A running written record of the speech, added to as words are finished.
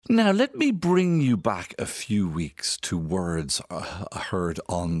Now, let me bring you back a few weeks to words heard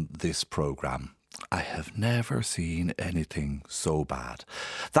on this programme. I have never seen anything so bad.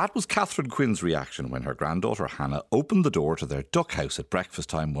 That was Catherine Quinn's reaction when her granddaughter Hannah opened the door to their duck house at breakfast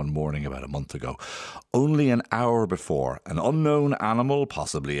time one morning about a month ago. Only an hour before, an unknown animal,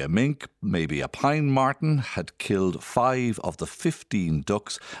 possibly a mink, maybe a pine marten, had killed 5 of the 15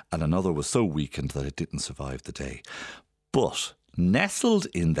 ducks, and another was so weakened that it didn't survive the day. But nestled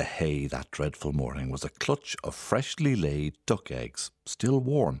in the hay that dreadful morning was a clutch of freshly laid duck eggs, still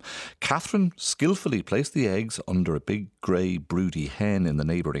warm. Catherine skillfully placed the eggs under a big grey broody hen in the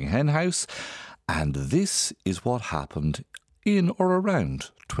neighbouring hen house, and this is what happened in or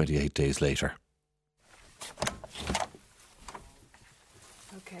around 28 days later.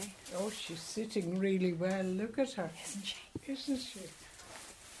 Okay. Oh, she's sitting really well. Look at her. Isn't she? Isn't she?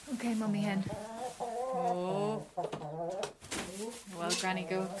 Okay, Mummy Hen. Oh. Well, Granny,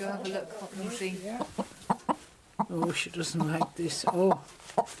 go have a look. What can you see? Yeah. Oh, she doesn't like this. Oh.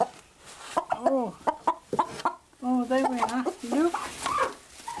 Oh. Oh, there we are. Look.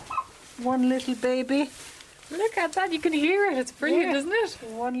 One little baby. Look at that. You can hear it. It's brilliant, isn't it?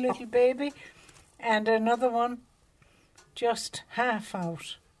 One little baby. And another one just half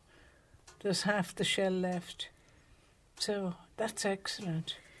out. There's half the shell left. So that's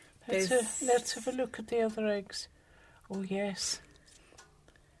excellent. Let's have a look at the other eggs. Oh, yes.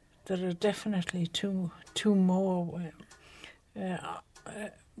 There are definitely two more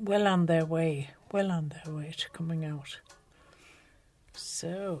well on their way to coming out.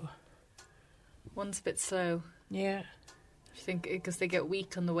 So. One's a bit slow. Yeah. I think because they get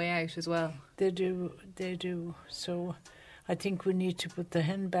weak on the way out as well. They do. So I think we need to put the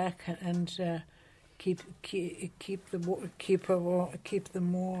hen back and keep them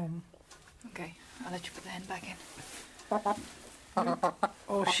warm. Okay, I'll let you put the hen back in.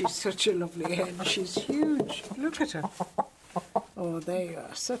 Oh, she's such a lovely hen. She's huge. Look at her. Oh, there you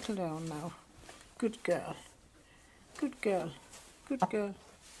are. Settle down now. Good girl. Good girl. Good girl.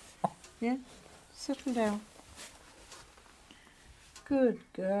 Yeah? Settle down. Good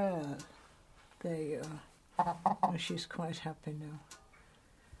girl. There you are. Oh, she's quite happy now.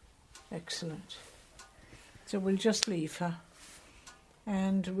 Excellent. So we'll just leave her.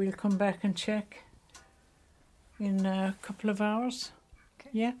 And we'll come back and check in a couple of hours. Okay.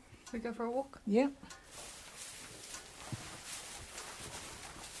 Yeah? We go for a walk? Yeah.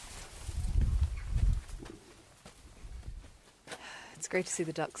 It's great to see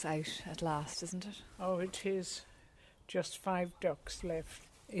the ducks out at last, isn't it? Oh, it is. Just 5 ducks left.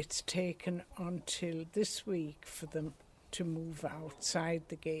 It's taken until this week for them to move outside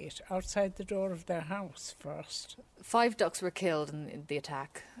the gate, outside the door of their house first. 5 ducks were killed in the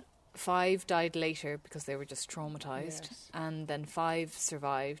attack. 5 died later because they were just traumatised. Yes. And then 5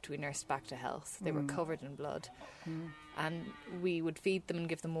 survived. We nursed back to health. They were covered in blood. And we would feed them and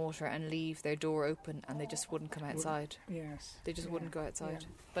give them water and leave their door open, and they just wouldn't come outside. Yes. They just wouldn't go outside. Yeah.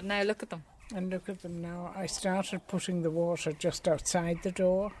 But now look at them. And look at them now. I started putting the water just outside the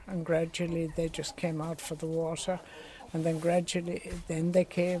door, and gradually they just came out for the water. And then gradually, then they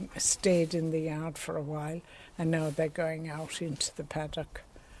stayed in the yard for a while, and now they're going out into the paddock,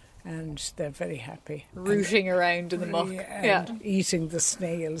 and they're very happy. Rooting around in the muck. And eating the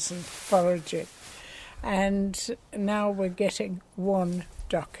snails and foraging. And now we're getting 1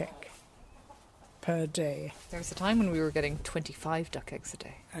 duck egg per day. There was a time when we were getting 25 duck eggs a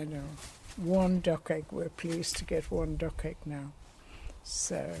day. I know. 1 duck egg. We're pleased to get 1 duck egg now.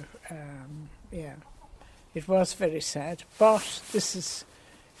 So, yeah. It was very sad, but this is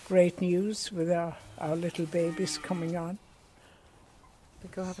great news with our little babies coming on. We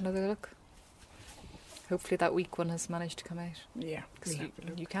go have another look. Hopefully that weak one has managed to come out. Yeah, Because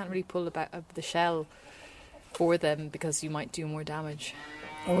you can't really pull the shell for them because you might do more damage.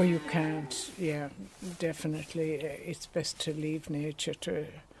 Oh, you can't. Yeah, definitely. It's best to leave nature to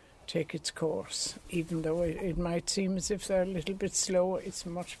take its course. Even though it might seem as if they're a little bit slow, it's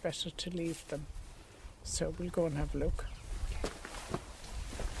much better to leave them. So we'll go and have a look.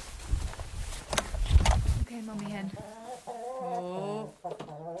 Okay, Mummy Hen. Oh.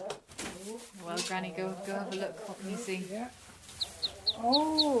 Well, Granny, go have a look. What can you see? Yeah.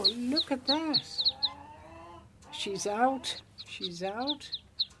 Oh, look at that. She's out. She's out.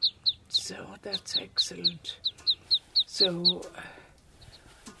 So that's excellent. So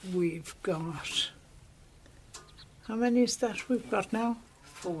we've got... How many is that we've got now?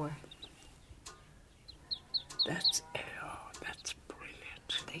 4. That's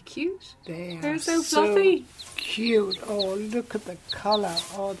brilliant. Are they cute? They're so fluffy. Cute. Oh, look at the colour.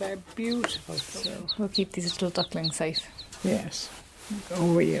 Oh, they're beautiful. So we'll keep these little ducklings safe. Yes.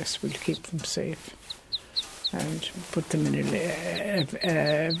 Oh yes, we'll keep them safe and put them in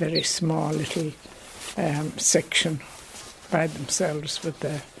a very small little section by themselves with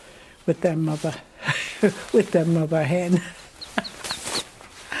their mother, with their mother hen.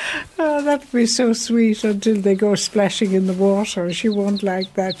 Oh, that'd be so sweet until they go splashing in the water. She won't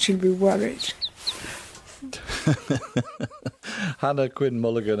like that. She'll be worried. Hannah Quinn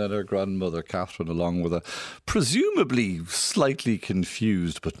Mulligan and her grandmother Catherine, along with a presumably slightly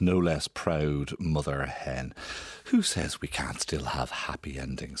confused but no less proud mother hen. Who says we can't still have happy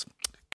endings?